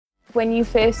when you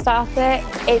first start it,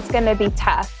 it's going to be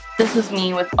tough. This was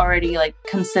me with already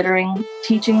considering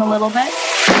teaching a little bit.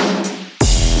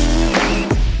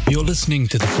 You're listening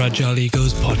to the Fragile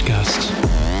Egos podcast,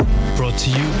 brought to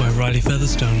you by Riley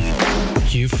Featherstone,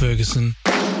 Hugh Ferguson,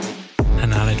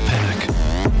 and Aled Pennock.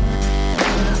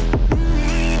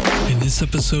 In this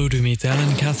episode, we meet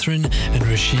Ellen Catherine and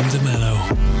Roisin DeMello.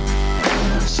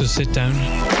 So sit down,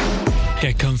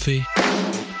 get comfy,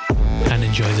 and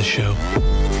enjoy the show.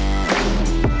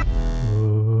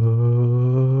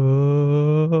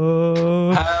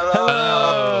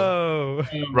 Hello.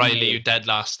 Riley, you dead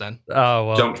last then. Oh,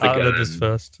 well, Jump the gun. Aled was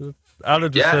first.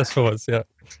 Aled was first for once, yeah.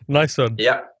 Nice one.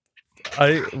 Yeah.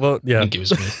 I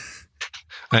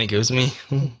think it was me.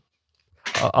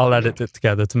 I'll edit it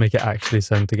together to make it actually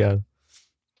sound together.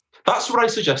 That's what I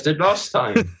suggested last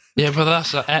time. Yeah, but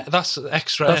that's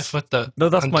extra effort. No,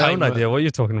 that's my own idea. What are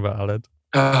you talking about, Aled?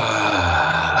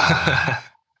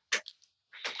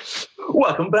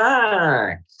 Welcome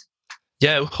back.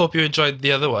 Yeah, hope you enjoyed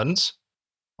the other ones.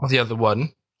 Or the other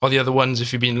ones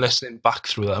if you've been listening back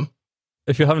through them.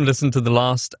 If you haven't listened to the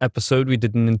last episode, we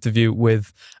did an interview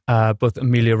with both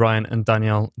Amelia Ryan and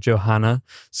Danielle Johanna.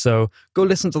 So go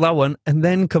listen to that one and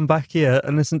then come back here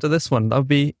and listen to this one. That would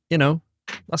be,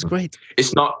 that's great.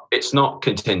 It's not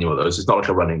continual though. It's not like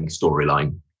a running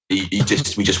storyline. We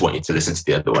just want you to listen to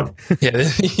the other one.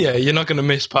 Yeah, you're not going to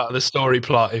miss part of the story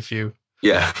plot if you...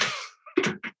 Yeah.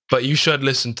 But you should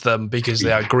listen to them because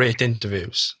they are great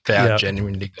interviews. They are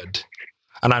genuinely good.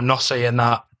 And I'm not saying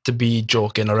that to be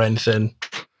joking or anything.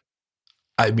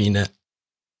 I mean it.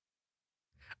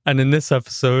 And in this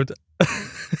episode,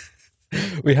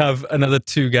 we have another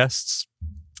two guests.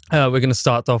 We're going to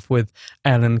start off with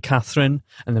Ellen Catherine,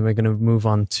 and then we're going to move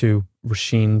on to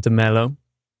Roisin DeMello.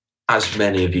 As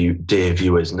many of you, dear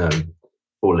viewers, know,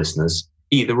 or listeners,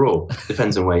 either or,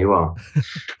 depends on where you are.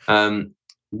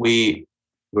 We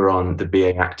were on the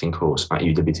BA acting course at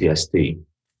UWTST,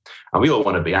 and we all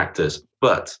want to be actors,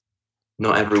 but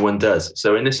not everyone does.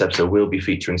 So in this episode, we'll be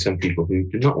featuring some people who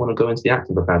do not want to go into the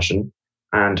acting profession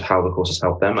and how the course has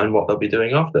helped them and what they'll be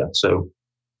doing after. So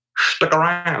stick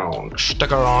around.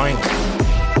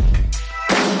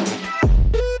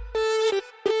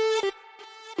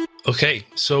 Okay,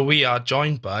 so we are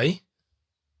joined by...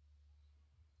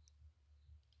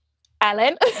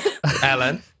 Ellen.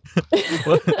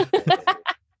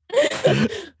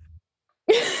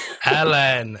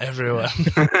 Ellen, everyone.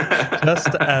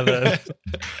 Just Ellen.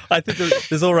 I think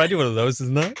there's already one of those,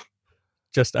 isn't there?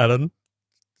 Just Ellen.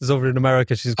 There's over in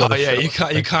America. She's got. Oh yeah, you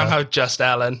can't have just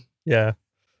Ellen. Yeah,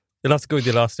 you'll have to go with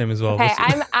your last name as well. Okay,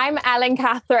 I'm Ellen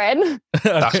Catherine.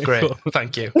 That's Okay, great. cool.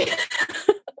 Thank you.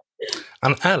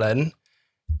 And Ellen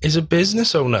is a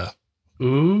business owner.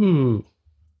 Ooh,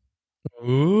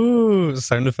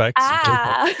 sound effects.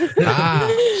 Ah.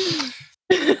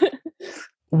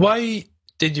 Why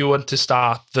did you want to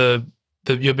start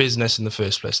your business in the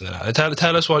first place? Then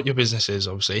tell us what your business is,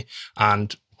 obviously,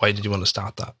 and why did you want to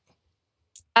start that?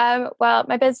 Well,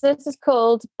 my business is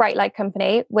called Bright Light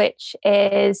Company, which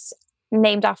is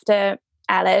named after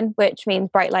Ellen, which means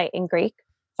bright light in Greek.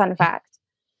 Fun fact.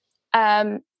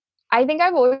 I think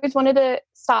I've always wanted to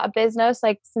start a business,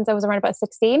 since I was around about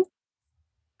 16,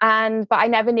 but I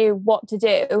never knew what to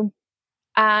do.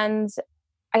 And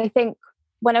I think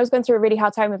when I was going through a really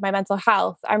hard time with my mental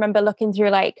health, I remember looking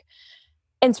through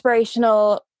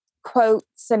inspirational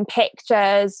quotes and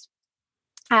pictures,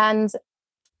 and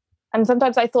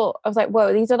sometimes I was like,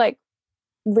 whoa, these are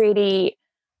really,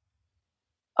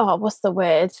 what's the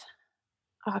word?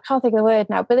 I can't think of the word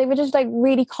now, but they were just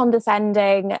really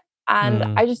condescending,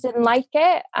 and I just didn't like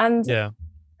it. And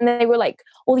they were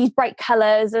all these bright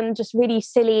colors and just really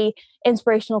silly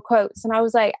inspirational quotes. And I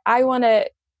was like, I want to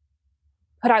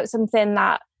put out something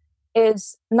that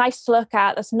is nice to look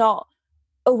at, that's not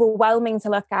overwhelming to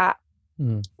look at,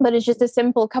 but it's just a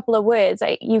simple couple of words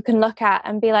that you can look at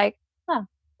and be like,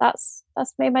 that's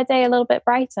made my day a little bit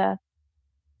brighter.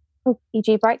 Oh,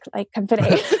 e.g. Bright Light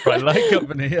Company. Bright Light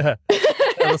Company, yeah.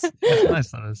 That's nice,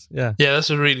 that is. Yeah. Yeah,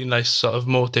 that's a really nice sort of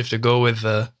motive to go with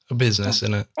a business,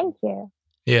 isn't it? Thank you.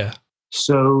 Yeah.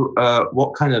 So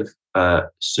what kind of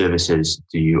services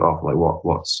do you offer?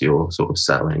 What's your sort of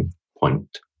selling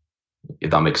point,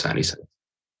 if that makes any sense?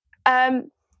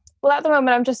 Well, at the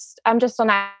moment, I'm just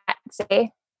on Etsy,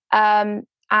 and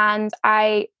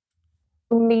I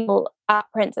only art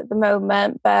prints at the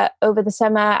moment. But over the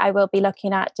summer, I will be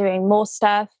looking at doing more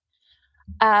stuff.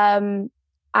 I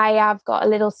have got a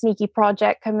little sneaky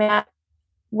project coming up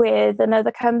with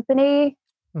another company,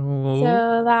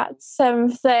 so that's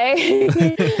something.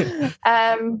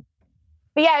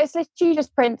 But yeah, it's literally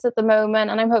just prints at the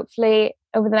moment, and I'm hopefully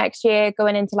over the next year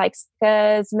going into like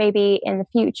stickers, maybe in the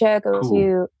future go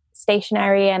to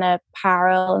stationery and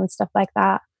apparel and stuff like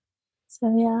that.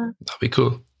 So yeah, that'd be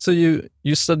cool. So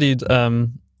you studied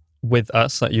with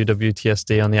us at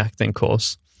UWTSD on the acting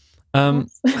course.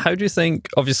 Yes. How do you think?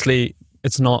 Obviously,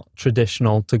 it's not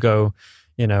traditional to go,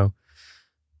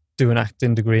 do an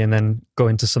acting degree and then go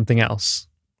into something else.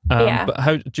 But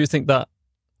how do you think that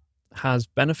has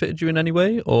benefited you in any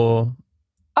way, or?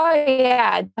 Oh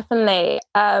yeah, definitely.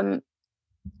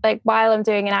 Like while I'm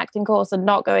doing an acting course and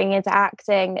not going into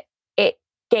acting, it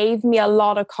gave me a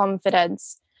lot of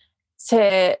confidence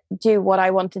to do what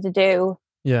I wanted to do.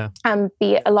 Yeah. And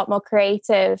be a lot more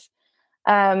creative.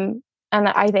 And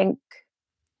I think,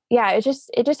 it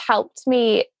just helped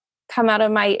me come out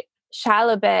of my shell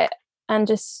a bit and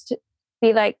just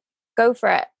be like, go for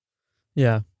it.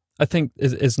 Yeah. I think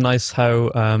it's nice how,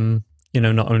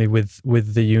 not only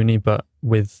with the uni, but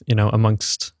with,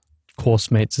 amongst course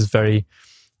mates is very,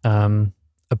 a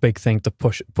big thing to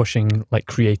pushing, like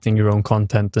creating your own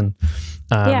content and,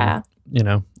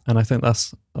 and I think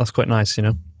that's quite nice,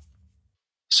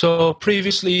 So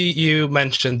previously you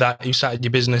mentioned that you started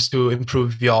your business to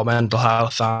improve your mental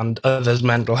health and others'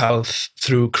 mental health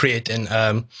through creating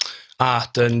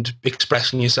art and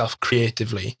expressing yourself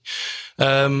creatively.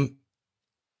 I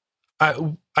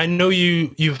know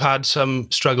you've had some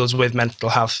struggles with mental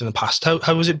health in the past. How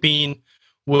has it been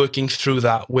working through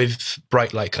that with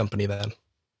Bright Light Company then?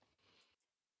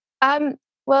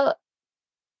 Well,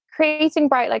 creating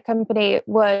Bright Light Company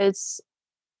was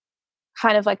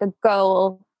kind of like a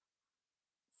goal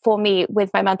for me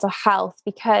with my mental health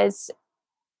because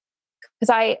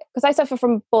I suffer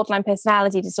from borderline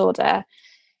personality disorder.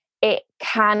 It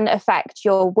can affect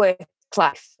your work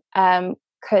life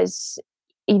because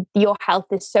your health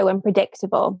is so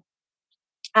unpredictable.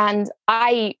 And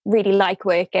I really like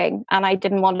working, and I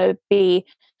didn't want to be,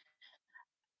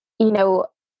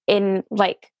 in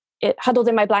like huddled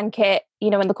in my blanket,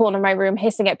 in the corner of my room,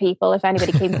 hissing at people if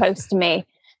anybody came close to me.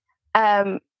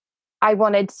 I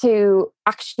wanted to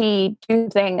actually do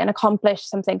something and accomplish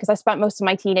something because I spent most of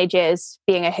my teenage years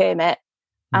being a hermit.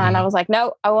 And I was like,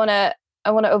 no, I want to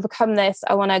overcome this.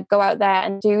 I want to go out there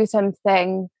and do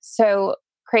something. So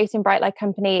creating Bright Light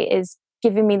Company is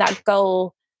giving me that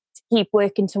goal to keep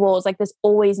working towards. Like there's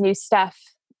always new stuff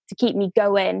to keep me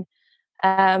going.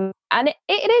 And it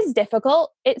is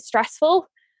difficult. It's stressful.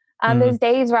 And there's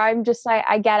days where I'm just like,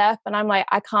 I get up and I'm like,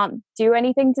 I can't do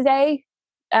anything today.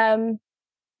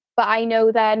 But I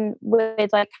know then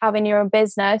with like having your own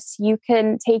business, you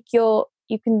can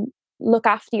look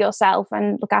after yourself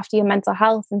and look after your mental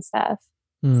health and stuff.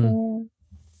 So,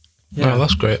 yeah. Oh,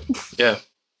 that's great. Yeah.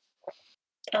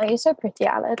 Oh, you're so pretty,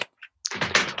 Aled.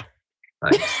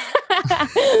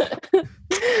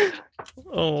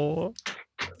 Oh,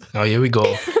 here we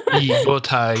go. Ego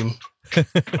time.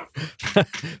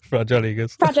 Fragile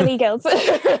Eagles. Fragile Eagles.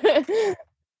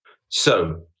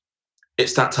 So,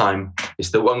 it's that time.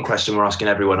 It's the one question we're asking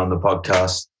everyone on the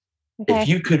podcast. Okay. If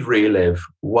you could relive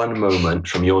one moment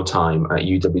from your time at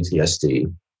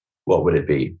UWTSD, what would it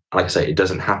be? Like I say, it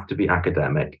doesn't have to be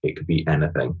academic. It could be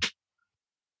anything.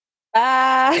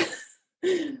 Oh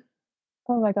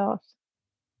my gosh.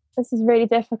 This is really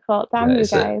difficult. Damn you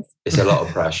guys. It's a lot of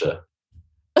pressure.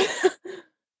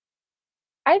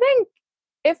 I think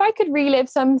if I could relive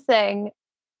something,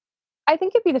 I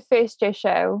think it'd be the first year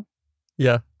show.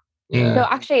 Yeah. No,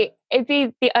 actually, it'd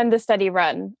be the understudy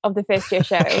run of the first year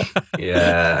show.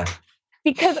 Yeah.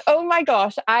 Because, oh my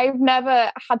gosh, I've never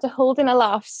had to hold in a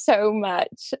laugh so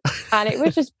much. And it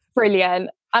was just brilliant.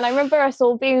 And I remember us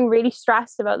all being really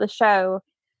stressed about the show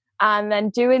and then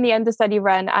doing the understudy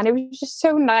run. And it was just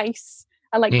so nice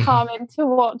and like calming to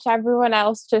watch everyone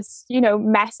else just,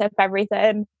 mess up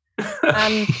everything.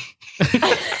 And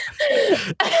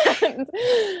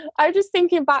I'm just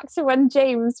thinking back to when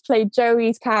James played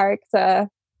Joey's character.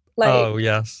 Like, oh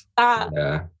yes,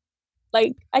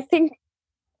 like I think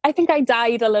I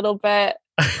died a little bit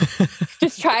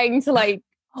just trying to like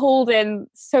hold in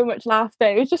so much laughter.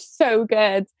 It was just so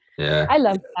good. Yeah, I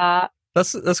love that.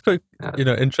 That's quite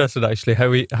interesting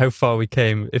actually. How far we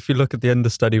came. If you look at the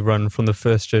understudy run from the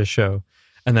first year show,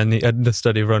 and then the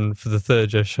understudy run for the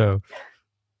third year show.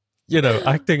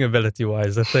 Acting ability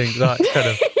wise, I think that kind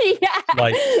of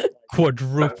like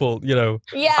quadruple,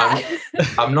 Yeah.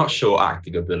 I'm not sure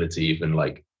acting ability even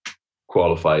like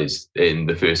qualifies in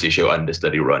the first year show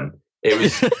understudy run. It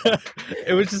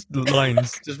was just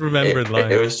lines, just remembering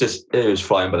lines. It was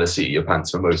flying by the seat of your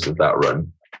pants for most of that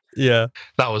run. Yeah.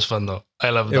 That was fun though. I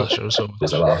love that show so much.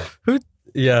 There's a laugh.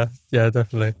 Yeah,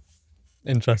 definitely.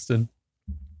 Interesting.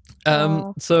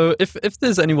 So if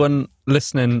there's anyone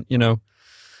listening,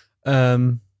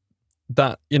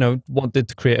 that wanted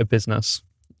to create a business,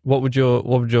 what would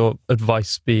your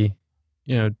advice be?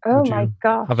 Oh would my you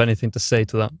gosh. have anything to say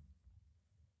to that?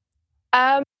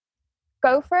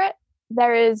 Go for it.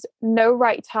 There is no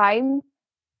right time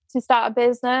to start a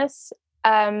business.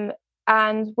 And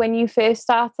when you first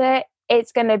start it,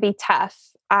 it's going to be tough.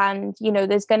 And,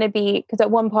 there's going to be, because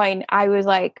at one point I was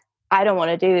like, I don't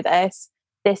want to do this.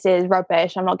 This is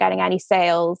rubbish. I'm not getting any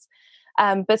sales.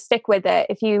 But stick with it.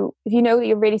 If you know that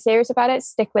you're really serious about it,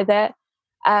 stick with it.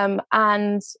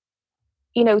 And,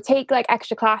 take like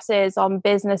extra classes on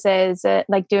businesses,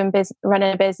 like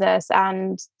running a business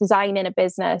and designing a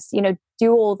business,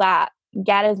 do all that,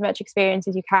 get as much experience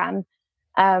as you can.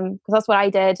 Because that's what I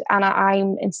did. And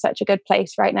I'm in such a good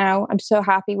place right now. I'm so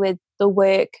happy with the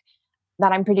work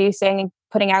that I'm producing and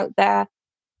putting out there.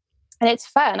 And it's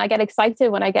fun. I get excited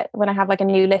when I have like a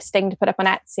new listing to put up on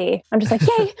Etsy. I'm just like,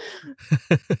 yay.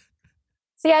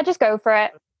 So yeah, just go for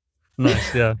it.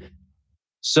 Nice, yeah.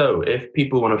 So if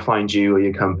people want to find you or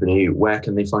your company, where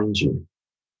can they find you?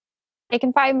 They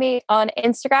can find me on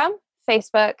Instagram,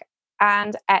 Facebook,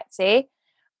 and Etsy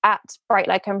at Bright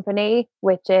Light Company,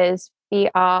 which is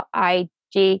BRIGHTLIGHTCOMPANY.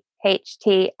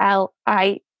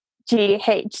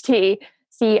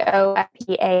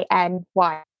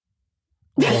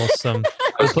 Awesome.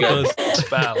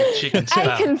 Spell. She can spell.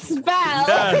 I can spell.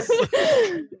 Yes.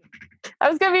 I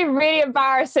was going to be really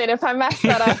embarrassing if I messed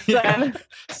that up then.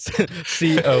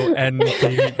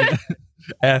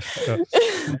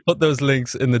 CONPF. Put those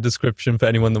links in the description for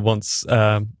anyone that wants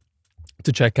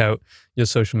to check out your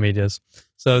social medias.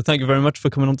 So thank you very much for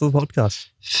coming onto the podcast.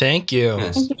 Thank you.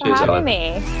 Yes. Thank you for Cheers, having Alan.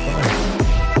 me.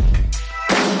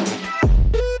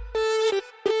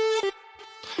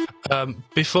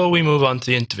 Before we move on to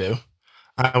the interview,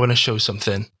 I want to show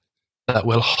something that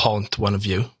will haunt one of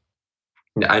you.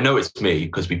 I know it's me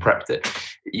because we prepped it.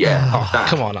 Yeah. that.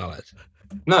 Come on, Alex.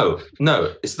 No,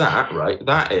 it's that, right?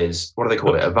 That is, what do they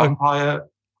call it? A vampire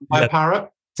parrot?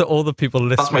 To all the people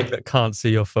listening my- that can't see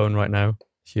your phone right now,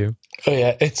 Hugh. Oh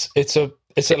yeah, it's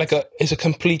a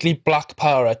completely black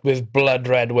parrot with blood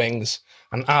red wings,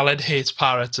 and Aled hates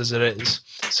parrots as it is.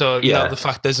 So Yeah. now the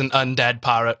fact there's an undead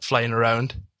parrot flying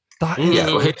around. That is, Yeah,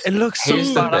 well, it looks so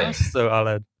here's the badass though,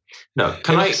 Aled. No,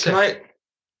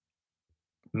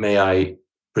 may I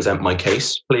present my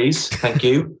case, please? Thank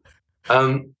you.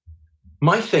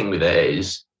 My thing with it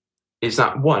is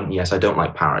that one, yes, I don't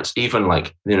like parrots. Even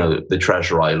like, the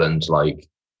Treasure Island, like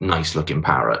nice looking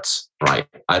parrots, right?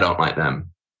 I don't like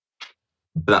them.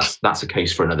 But that's a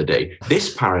case for another day.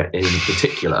 This parrot in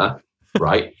particular,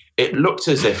 right? It looked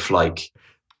as if like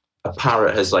a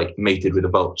parrot has like mated with a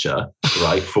vulture,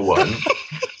 right? For one,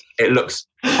 it looks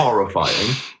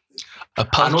horrifying. A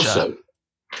vulture. And also,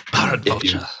 Parrot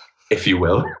vulture. if you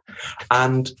will.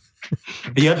 And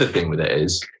the other thing with it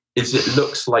is it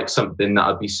looks like something that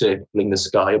would be circling the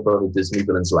sky above a Disney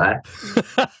villain's lair.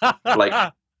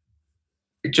 Like,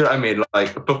 do you know what I mean?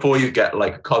 Like, before you get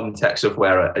like context of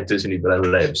where a Disney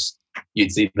villain lives,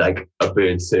 you'd see like a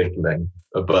bird circling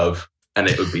above, and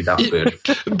it would be that bird.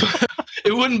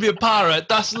 It wouldn't be a parrot.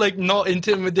 That's like not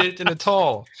intimidating at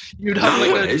all. You'd have No,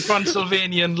 like it a is.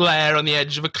 Transylvanian lair on the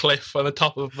edge of a cliff on the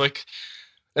top of like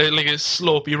a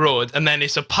slopey road, and then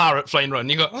it's a parrot flying around.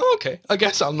 You go, oh, okay, I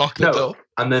guess I'll knock the door.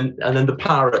 And then the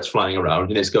parrot's flying around,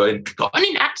 and it's going, got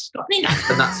any nuts,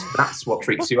 and that's what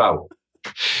freaks you out.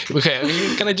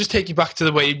 Okay, can I just take you back to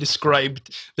the way you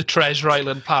described the Treasure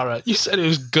Island parrot? You said it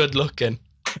was good looking.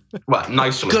 Well,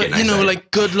 nice looking. Good,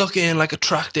 like good looking, like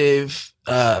attractive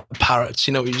parrots.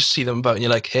 You just see them about, and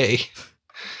you're like, hey.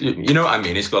 You know what I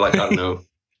mean? It's got like, I don't know,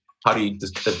 how do you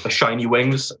a shiny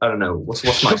wings? I don't know. What's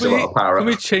nice about a parrot? Can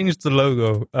we change the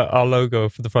logo, our logo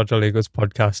for the Fragile Egos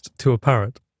podcast to a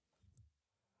parrot?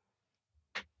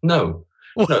 No.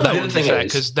 No, That the would other be thing fair,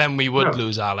 is, because then we would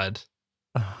lose Aled.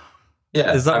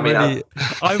 yeah. Is that I mean, really?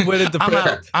 I'm willing to I'm pay.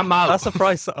 out. I'm out. That's a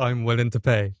price that I'm willing to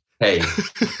pay. hey,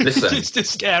 listen, Just to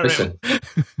scare listen. him.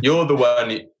 You're the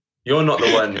one. You're not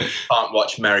the one who can't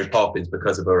watch Mary Poppins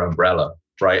because of her umbrella,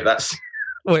 right? That's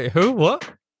Wait, who? What?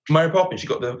 Mary Poppins. She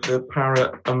got the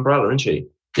parrot umbrella, isn't she?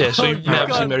 Yeah, so Oh, you've you never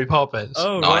got- seen Mary Poppins.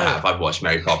 Oh, No, I right. have. I've watched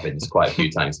Mary Poppins quite a few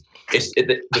times.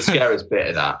 The scariest bit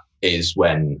of that is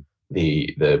when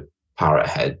the parrot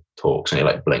head talks and it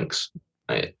like blinks.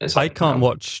 It's I like, can't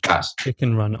watch That's,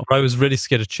 Chicken Run. Or I was really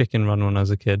scared of Chicken Run when I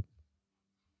was a kid.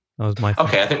 That was my thing.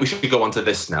 okay, I think we should go on to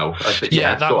this now.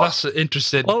 yeah, go on. that's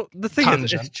interesting. Well, the thing is,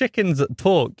 Tangent. it's chickens that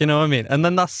talk. You know what I mean? And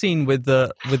then that scene with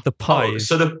the pies.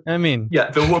 So I mean,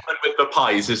 the woman with the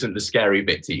pies isn't the scary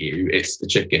bit to you. It's the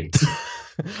chicken.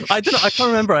 I don't know. I can't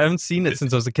remember. I haven't seen it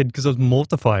since I was a kid because I was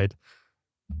mortified.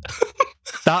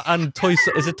 That and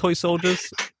is it Toy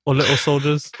Soldiers or Little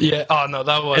Soldiers? Yeah. Oh no,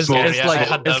 that was It's scary. like- I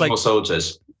had it's them. like- Small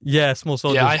soldiers. Yeah, Small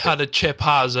Soldiers. Yeah, I had a Chip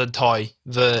Hazard toy.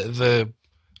 The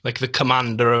like the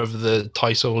commander of the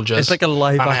toy soldiers. It's like a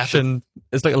live And I had action.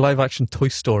 It's like a live action Toy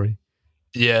Story.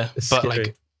 Yeah, It's but scary.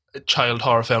 like a child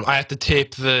horror film. I had to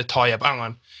tape the toy up. Hang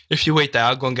on. If you wait there,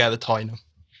 I'll go and get the toy now.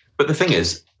 But the thing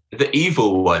is, the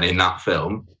evil one in that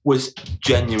film was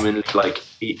genuinely like,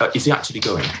 is he actually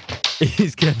going?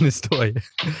 He's getting this toy.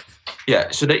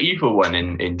 Yeah, so the evil one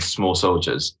in Small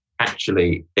Soldiers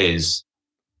actually is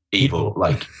evil.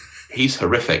 Like, he's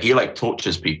horrific. He like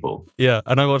tortures people. Yeah,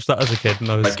 and I watched that as a kid and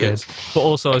I was Like scared. it's- But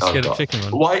also I was Oh, scared of God. Chicken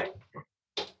Run. Why?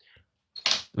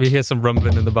 We hear some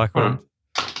rumbling in the background.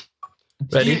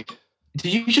 Ready?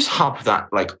 Did you just have that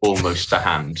like almost to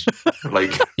hand?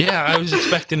 Like, Yeah, I was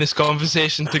expecting this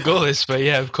conversation to go this way.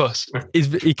 Yeah, of course.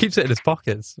 He keeps it in his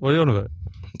pockets. What are you on about?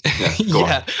 yeah, go on.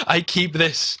 Yeah, I keep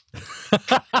this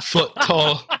foot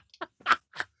tall.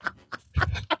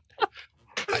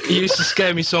 It used to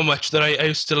scare me so much that I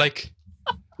used to like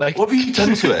What have you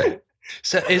done to it?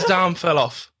 so his arm fell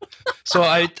off. So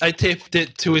I taped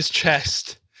it to his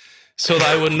chest so that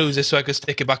I wouldn't lose it so I could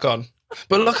stick it back on.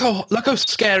 But look how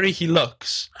scary he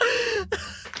looks.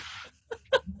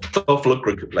 Dolph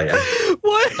Lundgren could play him.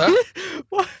 Why? Huh?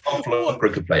 Why? Dolph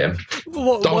Lundgren could play him.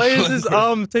 Why is his Lundgren.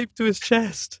 arm taped to his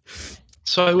chest?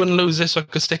 So I wouldn't lose it so I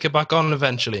could stick it back on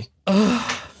eventually.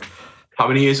 How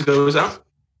many years ago was that?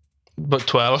 But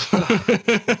 12.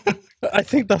 I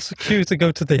think that's the cue to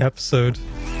go to the episode.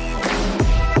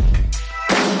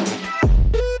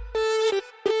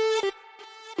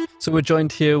 So we're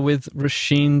joined here with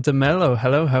Roisin DeMello.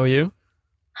 Hello, how are you?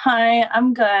 Hi,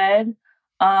 I'm good.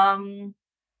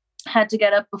 Had to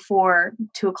get up before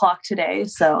 2:00 today,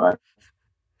 so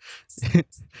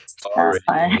Sorry.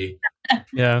 fine.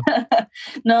 Yeah.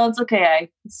 no, it's okay. I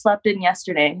slept in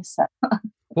yesterday, so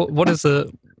What is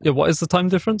the time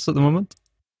difference at the moment?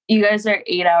 you guys are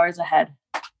 8 hours ahead.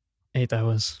 8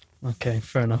 hours. Okay,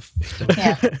 fair enough.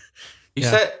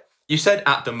 Yeah. You said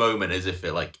at the moment as if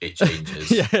it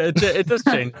changes. Yeah, it does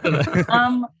change, doesn't it?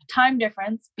 Time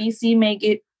difference. BC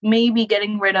may be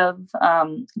getting rid of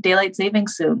daylight saving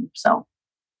soon. So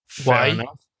Fair Why?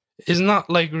 enough. Isn't that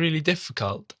like really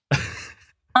difficult?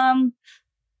 I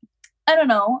don't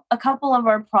know. A couple of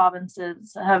our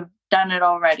provinces have done it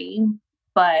already,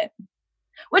 but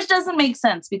which doesn't make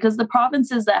sense because the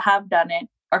provinces that have done it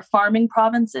are farming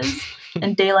provinces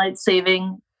and daylight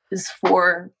saving is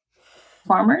for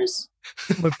farmers.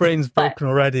 My brain's broken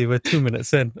already. We're 2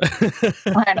 minutes in.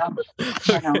 I know.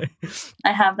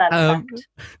 I have that effect.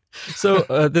 So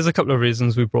there's a couple of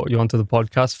reasons we brought you onto the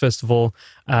podcast. First of all,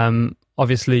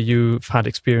 obviously you've had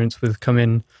experience with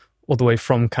coming all the way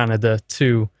from Canada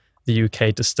to the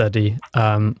UK to study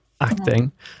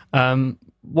acting.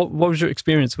 What was your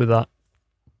experience with that?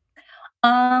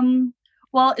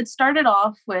 Well, it started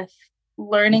off with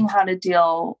learning how to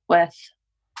deal with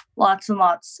lots and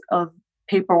lots of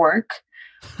paperwork,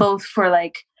 both for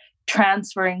like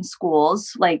transferring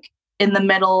schools, like in the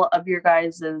middle of your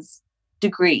guys's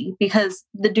degree, because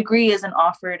the degree isn't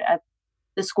offered at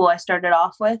the school I started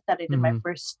off with that I did my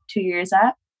first 2 years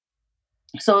at.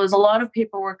 So it was a lot of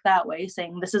paperwork that way,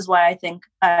 saying this is why I think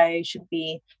I should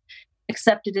be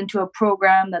accepted into a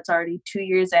program that's already 2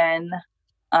 years in.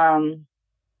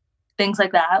 Things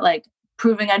like that, like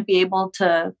proving I'd be able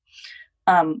to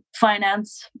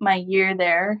finance my year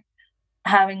there,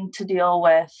 having to deal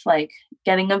with like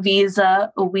getting a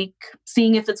visa a week,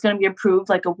 seeing if it's going to be approved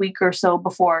like a week or so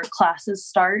before classes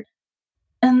start.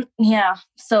 And yeah,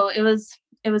 so it was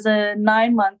a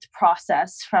 9-month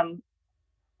process from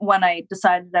when I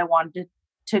decided I wanted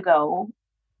to go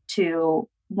to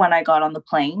when I got on the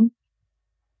plane,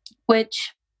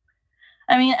 which,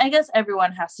 I mean, I guess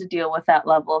everyone has to deal with that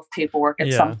level of paperwork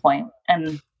at some point.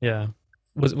 And yeah,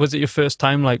 was it your first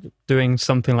time like doing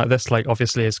something like this? Like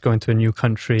obviously it's going to a new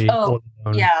country.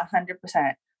 Yeah,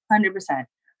 100%.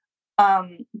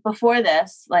 Before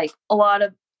this, like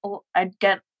I'd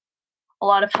get a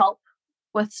lot of help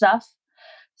with stuff.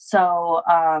 So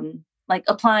like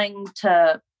applying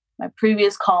to my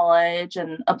previous college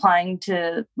and applying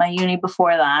to my uni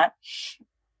before that,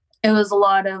 it was a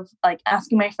lot of like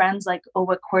asking my friends like, oh,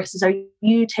 what courses are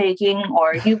you taking?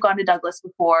 Or you've gone to Douglas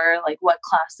before, like what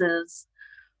classes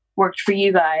worked for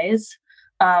you guys?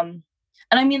 And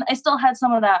I mean, I still had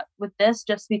some of that with this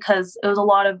just because it was a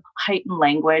lot of heightened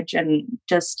language and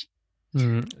just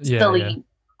silly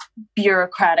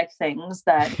bureaucratic things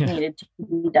that needed to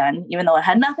be done, even though it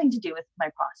had nothing to do with my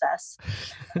process.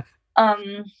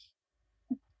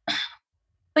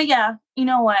 But yeah, you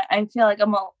know what? I feel like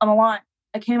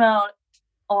I came out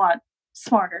a lot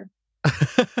smarter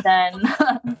than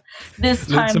this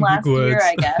Learned time some last big year, words.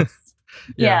 I guess.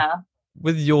 Yeah. Yeah.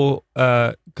 With your,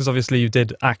 because obviously you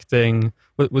did acting.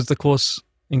 Was the course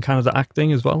in Canada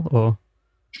acting as well, or?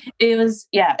 It was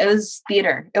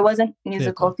theater. It wasn't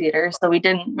musical theater, so we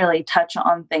didn't really touch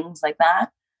on things like that.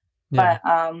 Yeah.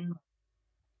 But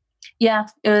yeah,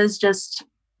 it was just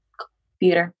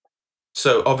theater.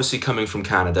 So obviously coming from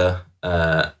Canada,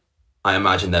 I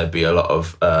imagine there'd be a lot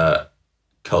of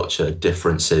culture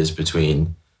differences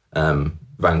between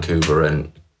Vancouver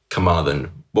and Carmarthen.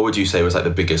 What would you say was like the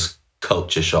biggest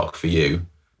culture shock for you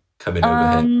coming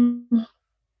over here?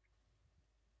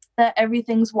 That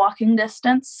everything's walking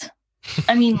distance.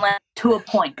 I mean, like, to a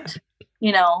point,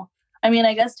 you know. I mean,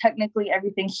 I guess technically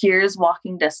everything here is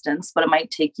walking distance, but it might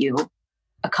take you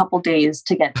a couple days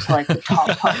to get to like the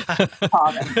top part of the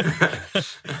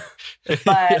province.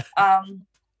 But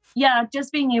yeah,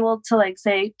 just being able to like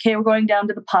say, okay, we're going down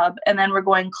to the pub and then we're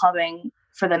going clubbing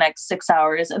for the next 6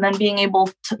 hours, and then being able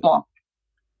to, well,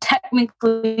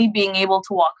 technically being able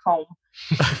to walk home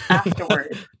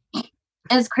afterward.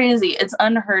 It's crazy. It's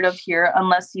unheard of here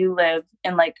unless you live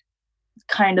in like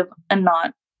kind of a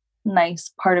not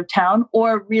nice part of town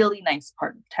or a really nice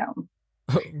part of town.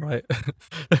 Right.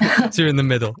 So you're in the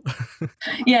middle.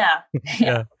 Yeah.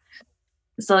 Yeah.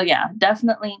 So yeah,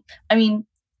 definitely. I mean,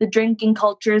 the drinking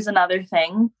culture is another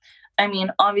thing. I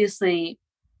mean, obviously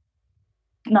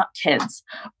not kids,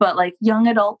 but like young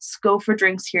adults go for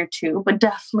drinks here too, but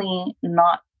definitely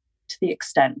not to the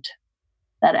extent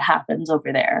that it happens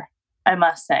over there, I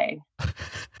must say.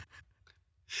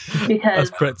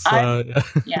 Because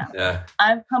yeah.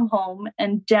 I've come home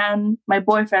and Jan, my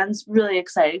boyfriend's really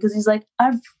excited because he's like,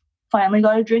 I've finally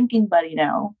got a drinking buddy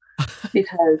now.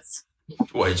 Because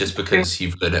Why, just because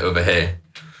you've done it over here?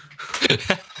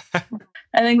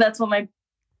 I think that's what my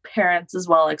parents as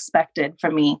well expected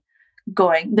from me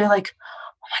going. They're like,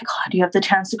 oh my God, you have the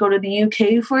chance to go to the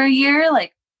UK for a year?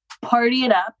 Like, party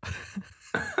it up.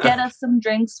 Get us some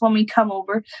drinks when we come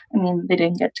over. I mean, they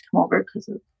didn't get to come over because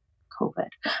of COVID,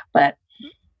 but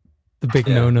the big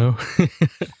no-no.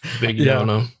 Big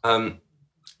no-no.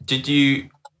 Did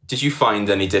you find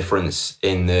any difference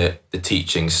in the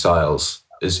teaching styles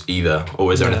as either, or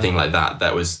was there anything like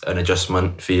that was an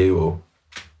adjustment for you? Or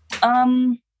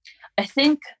I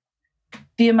think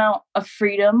the amount of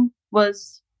freedom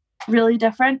was really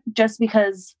different, just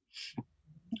because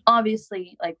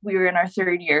obviously like we were in our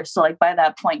third year, so like by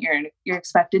that point you're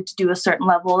expected to do a certain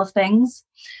level of things.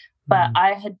 But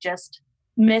I had just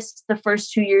missed the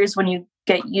first 2 years when you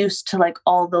get used to like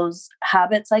all those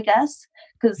habits, I guess.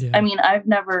 Because I mean, I've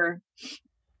never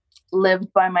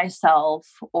lived by myself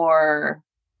or,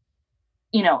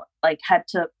 you know, like had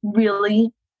to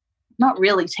not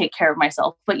really take care of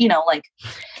myself, but, you know, like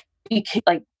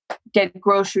get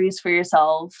groceries for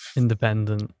yourself.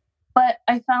 Independent. But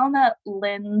I found that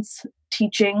Lynn's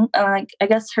teaching, like I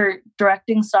guess her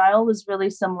directing style was really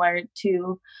similar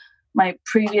to my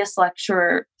previous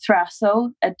lecturer,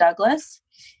 Thrasso at Douglas.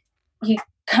 He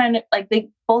kind of like, they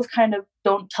both kind of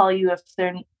don't tell you if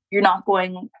you're not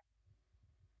going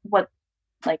what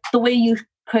like the way you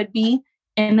could be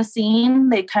in a scene.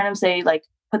 They kind of say like,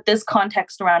 put this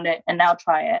context around it and now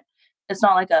try it. It's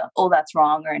not like that's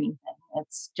wrong or anything.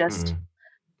 It's just,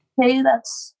 hey,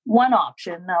 that's one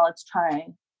option. Now let's try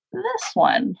this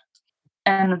one.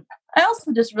 And I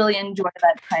also just really enjoy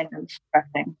that kind of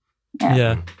directing.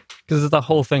 Yeah. Because there's that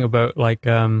whole thing about like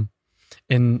in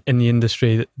the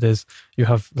industry, you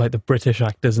have like the British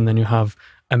actors and then you have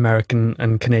American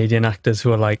and Canadian actors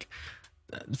who are like,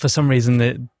 for some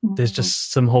reason there's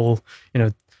just some whole, you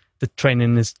know, the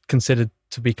training is considered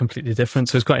to be completely different.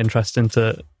 So it's quite interesting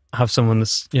to have someone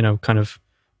that's, you know, kind of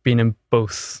been in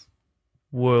both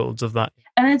worlds of that.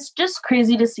 And it's just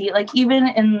crazy to see, like, even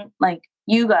in like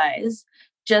you guys,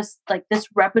 just like this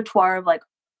repertoire of like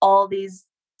all these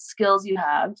skills you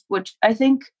have, which I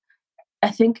think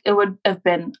it would have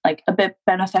been like a bit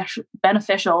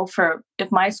beneficial for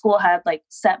if my school had like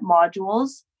set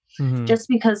modules, just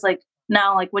because like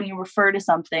now, like when you refer to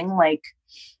something like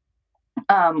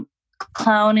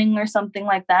clowning or something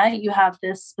like that, you have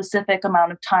this specific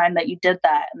amount of time that you did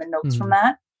that and the notes from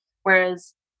that.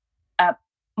 Whereas at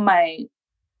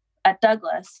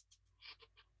Douglas,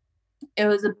 it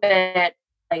was a bit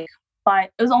like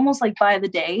it was almost like by the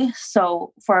day.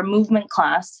 So for a movement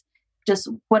class, just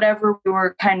whatever we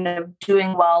were kind of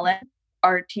doing well in,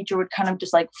 our teacher would kind of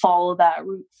just like follow that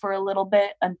route for a little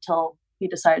bit until he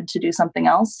decided to do something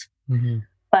else.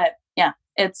 But yeah,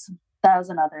 that was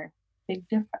another big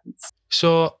difference.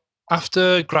 So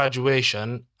after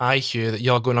graduation, I hear that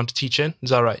you're going on to teaching. Is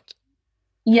that right?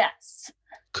 Yes.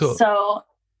 Cool. So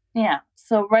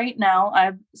So right now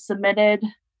I've submitted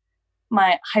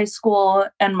my high school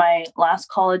and my last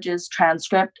college's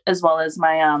transcript, as well as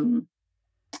my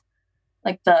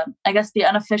the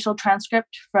unofficial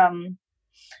transcript from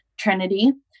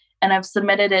Trinity, and I've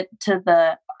submitted it to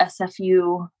the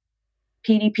SFU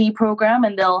PDP program,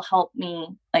 and they'll help me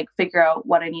like figure out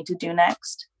what I need to do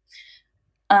next.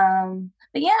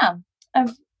 But yeah,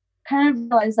 I've kind of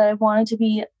realized that I wanted to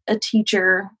be a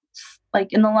teacher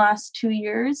like in the last 2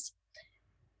 years,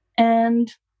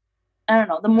 and I don't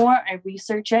know, the more I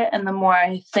research it and the more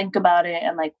I think about it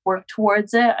and like work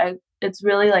towards it, it's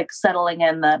really like settling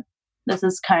in that this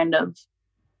is kind of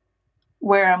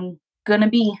where I'm gonna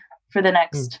be for the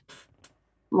next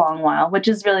long while, which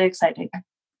is really exciting.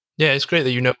 Yeah, it's great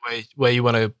that you know where you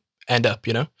want to end up,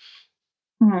 you know?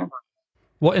 Mm-hmm.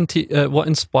 What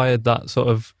inspired that sort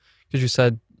of, because you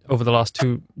said over the last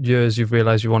 2 years you've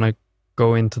realized you want to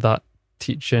go into that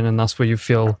teaching and that's where you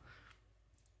feel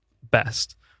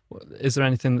best. Is there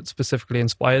anything that specifically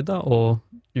inspired that, or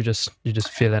you just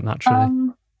feel it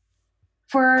naturally?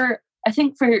 I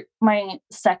think for my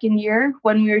second year,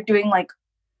 when we were doing like,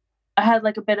 I had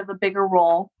like a bit of a bigger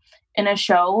role in a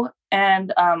show,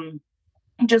 and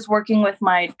just working with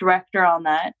my director on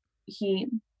that, he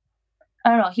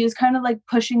was kind of like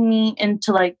pushing me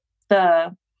into like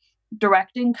the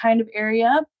directing kind of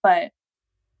area. But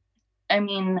I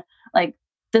mean, like,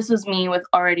 this was me with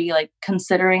already like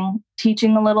considering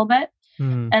teaching a little bit.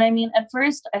 And I mean, at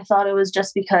first I thought it was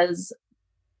just because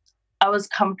I was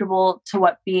comfortable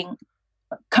being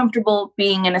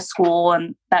in a school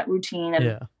and that routine,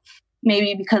 and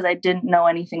maybe because I didn't know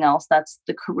anything else, that's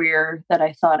the career that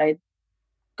I thought I'd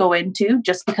go into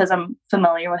just because I'm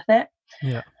familiar with it.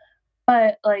 Yeah.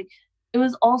 But like, it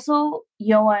was also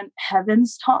Johan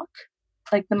Heaven's talk,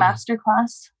 like the master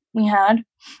class we had.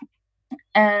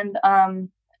 And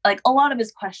like a lot of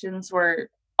his questions were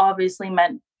obviously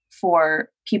meant for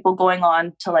people going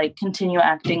on to like continue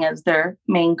acting as their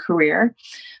main career.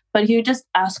 But he would just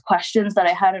ask questions that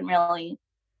I hadn't really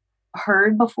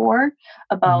heard before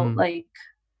about like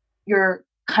your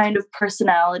kind of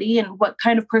personality and what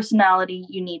kind of personality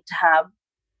you need to have,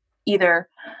 either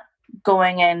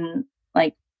going in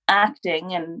like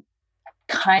acting and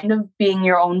kind of being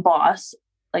your own boss,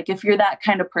 like if you're that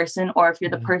kind of person, or if you're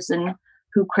the person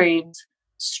who craves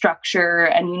structure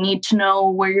and you need to know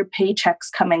where your paycheck's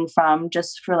coming from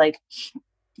just for like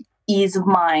ease of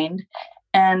mind.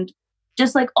 And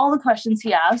just like all the questions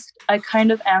he asked, I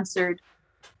kind of answered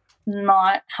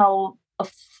not how a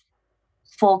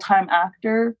full-time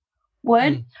actor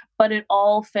would, but it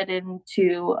all fit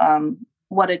into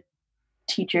what a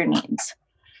teacher needs.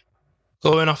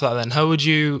 Going off that then, how would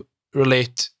you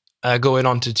relate going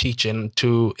on to teaching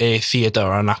to a theatre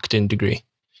or an acting degree?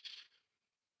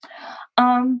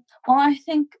 Well, I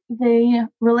think they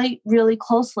relate really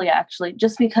closely, actually,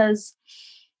 just because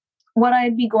what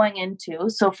I'd be going into.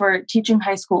 So for teaching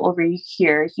high school over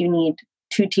here, you need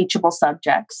 2 teachable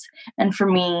subjects. And for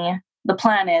me, the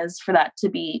plan is for that to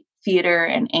be theater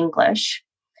and English.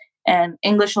 And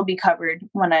English will be covered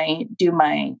when I do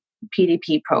my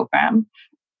PDP program.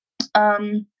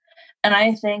 And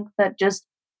I think that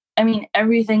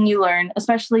everything you learn,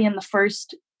 especially in the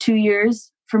first 2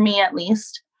 years, for me at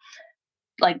least,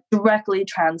 like directly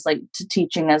translate to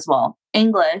teaching as well.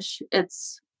 English,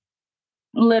 it's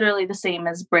literally the same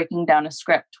as breaking down a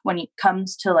script when it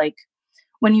comes to like,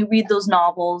 when you read those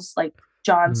novels, like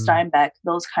John Steinbeck,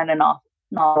 those kind of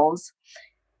novels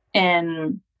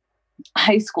in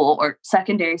high school or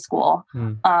secondary school.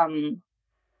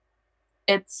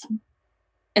 It's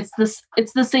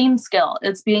the same skill.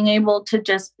 It's being able to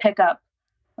just pick up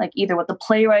like either what the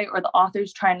playwright or the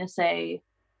author's trying to say.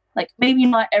 Like maybe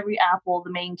not every apple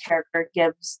the main character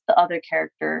gives the other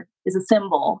character is a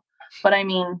symbol. But I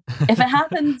mean, if it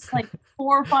happens like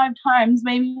 4 or 5 times,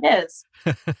 maybe it is.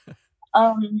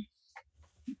 But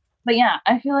yeah,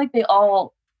 I feel like they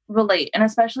all relate. And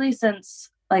especially since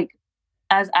like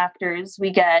as actors,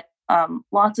 we get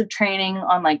lots of training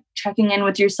on like checking in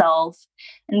with yourself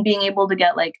and being able to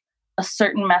get like a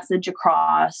certain message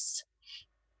across.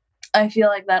 I feel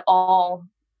like that all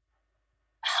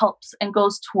helps and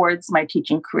goes towards my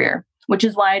teaching career, which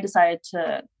is why I decided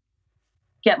to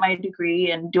get my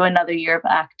degree and do another year of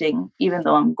acting, even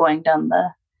though I'm going down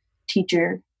the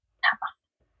teacher path.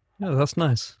 Yeah, that's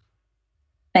nice.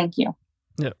 Thank you.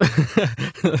 Yeah.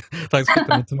 Thanks for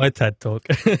coming to my TED Talk.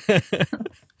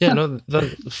 Yeah, no,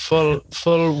 the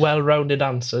full well-rounded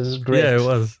answers is great. Yeah, it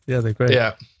was. Yeah, they're great.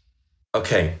 Yeah.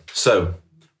 Okay, so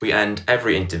we end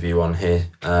every interview on here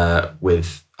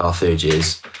with our third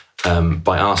years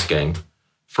by asking,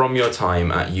 from your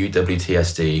time at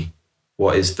UWTSD,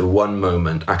 what is the one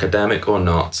moment, academic or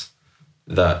not,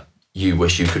 that you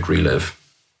wish you could relive?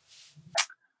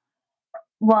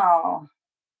 Well,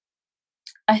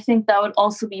 I think that would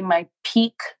also be my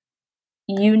peak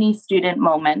uni student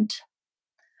moment,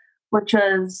 which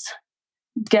was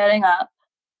getting up,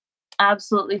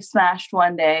 absolutely smashed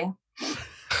one day.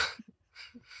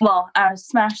 Well, I was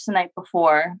smashed the night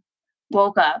before,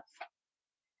 woke up,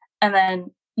 and then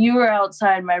you were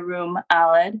outside my room,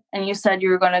 Aled, and you said you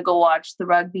were going to go watch the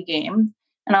rugby game.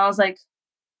 And I was like,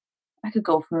 I could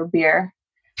go for a beer.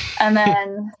 And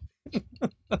then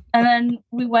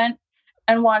we went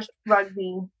and watched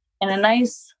rugby in a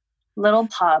nice little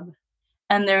pub.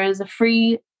 And there is a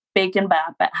free bacon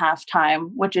bap at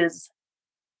halftime, which is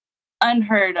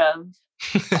unheard of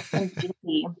in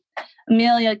DC.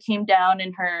 Amelia came down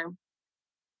in her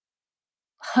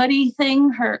hoodie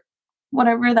thing, her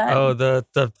whatever that. Oh, the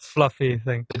fluffy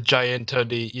thing. The giant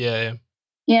hoodie, yeah.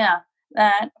 Yeah,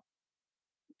 that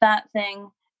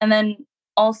thing. And then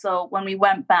also when we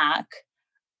went back,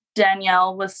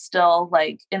 Danielle was still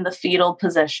like in the fetal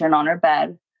position on her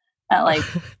bed at like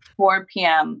 4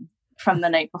 p.m. from the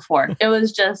night before. It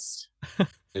was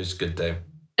a good day.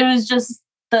 It was just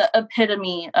the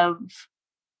epitome of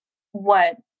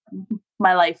what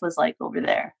my life was like over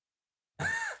there.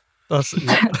 That's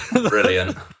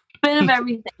brilliant. Bit of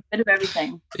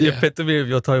everything. The epitome of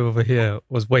your time over here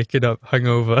was waking up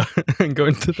hungover and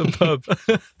going to the pub.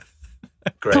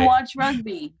 Great. To watch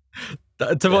rugby.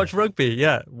 Watch rugby,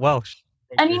 yeah. Welsh.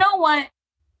 And you know what?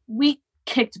 We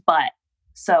kicked butt.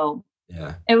 So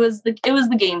yeah, it was the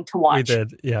game to watch. We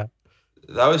did, yeah.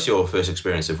 That was your first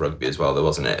experience of rugby as well, though,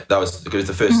 wasn't it? That was because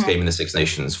the first game in the Six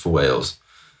Nations for Wales.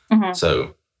 Mm-hmm.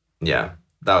 So yeah,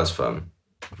 that was fun.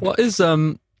 What is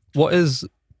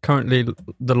currently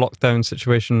the lockdown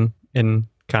situation in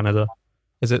Canada?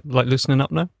 Is it like loosening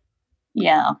up now?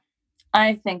 Yeah,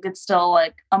 I think it's still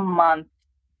like a month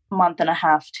and a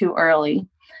half too early.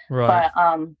 Right.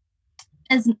 But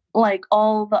as like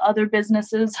all the other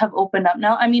businesses have opened up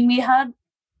now. I mean, we had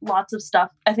lots of stuff.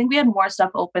 I think we had more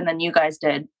stuff open than you guys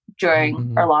did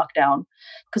during our lockdown,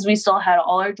 because we still had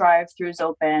all our drive-thrus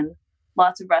open.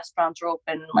 Lots of restaurants were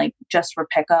open, like just for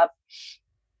pickup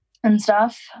and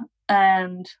stuff.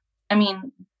 And I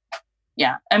mean,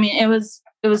 yeah, I mean, it was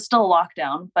still a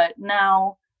lockdown, but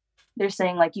now they're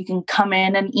saying like you can come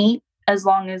in and eat as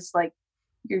long as like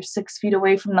you're 6 feet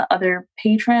away from the other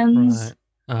patrons. Right.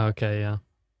 Oh, okay, yeah.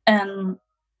 And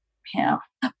yeah,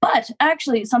 but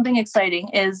actually something exciting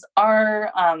is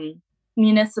our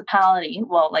municipality,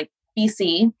 well, like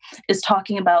BC, is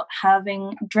talking about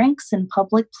having drinks in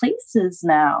public places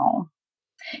now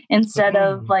instead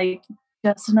of like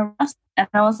just in a restaurant. And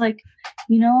I was like,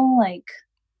 like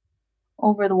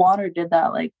Over the Water did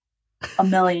that like a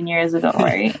million years ago,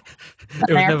 right?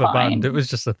 It was never banned. It was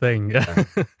just a thing. Yeah.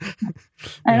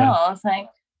 I know. I was like,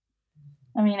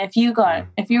 I mean, if you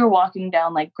were walking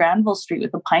down like Granville Street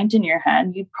with a pint in your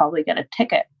hand, you'd probably get a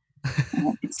ticket.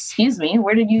 Like, excuse me,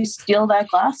 where did you steal that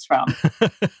glass from?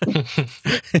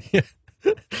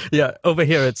 Yeah, over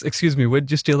here it's, excuse me, where did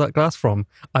you steal that glass from?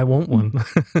 I want one.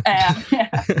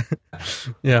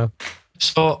 Yeah.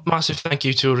 So, massive thank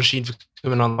you to Rasheen for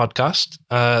coming on the podcast.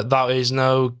 That is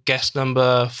now guest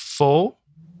number 4.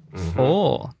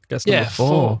 Guest number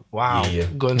 4. Wow. Yeah.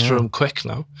 Going through them quick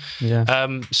now. Yeah.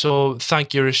 So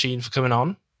thank you, Rasheen, for coming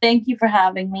on. Thank you for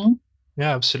having me.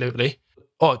 Yeah, absolutely.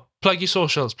 Oh, plug your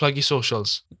socials.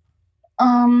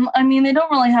 I mean, they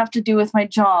don't really have to do with my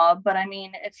job, but I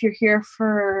mean, if you're here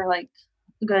for like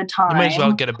a good time, you may as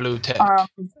well get a blue tick.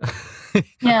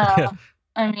 Yeah.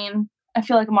 I mean, I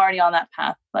feel like I'm already on that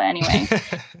path, but anyway.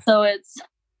 So it's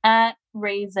at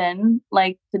Raisin,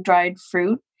 like the dried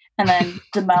fruit, and then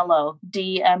DeMello,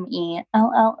 DMELLO.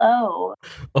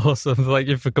 Awesome. Thank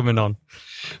you for coming on.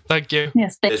 Thank you.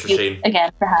 Yes, thank you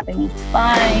again for having me.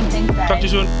 Bye. Thanks, guys. Talk to you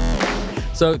soon.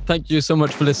 So thank you so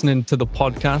much for listening to the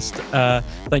podcast.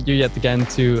 Thank you yet again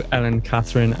to Ellen,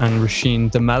 Catherine, and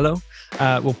Rasheen DeMello.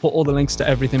 We'll put all the links to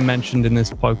everything mentioned in this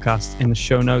podcast in the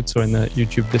show notes or in the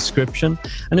YouTube description.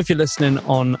 And if you're listening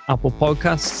on Apple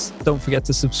Podcasts, don't forget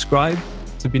to subscribe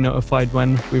to be notified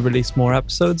when we release more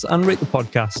episodes, and rate the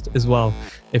podcast as well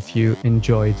if you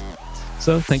enjoyed.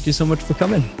 So thank you so much for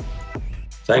coming.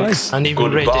 Thanks. Bye. And even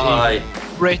Goodbye.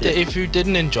 rate it if you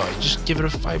didn't enjoy. Just give it a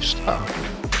 5-star.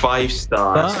 5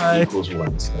 stars Bye. equals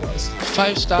 1 star.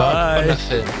 5 star Bye. or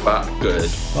nothing. But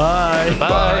good. Bye.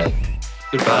 Bye.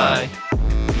 Goodbye. Bye.